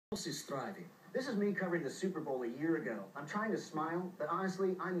Is thriving. This is me covering the Super Bowl a year ago. I'm trying to smile, but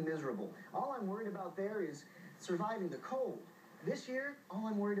honestly, I'm miserable. All I'm worried about there is surviving the cold. This year, all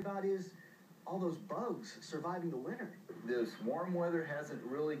I'm worried about is all those bugs surviving the winter. This warm weather hasn't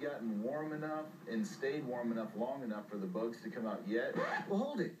really gotten warm enough and stayed warm enough long enough for the bugs to come out yet. Well,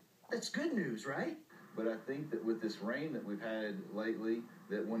 hold it. That's good news, right? But I think that with this rain that we've had lately,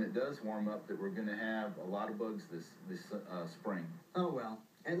 that when it does warm up, that we're going to have a lot of bugs this spring. Oh, well.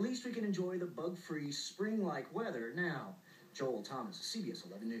 At least we can enjoy the bug-free, spring-like weather now. Joel Thomas, CBS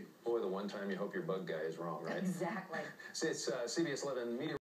 11 News. Boy, the one time you hope your bug guy is wrong, right? Exactly. See, it's CBS 11 Media.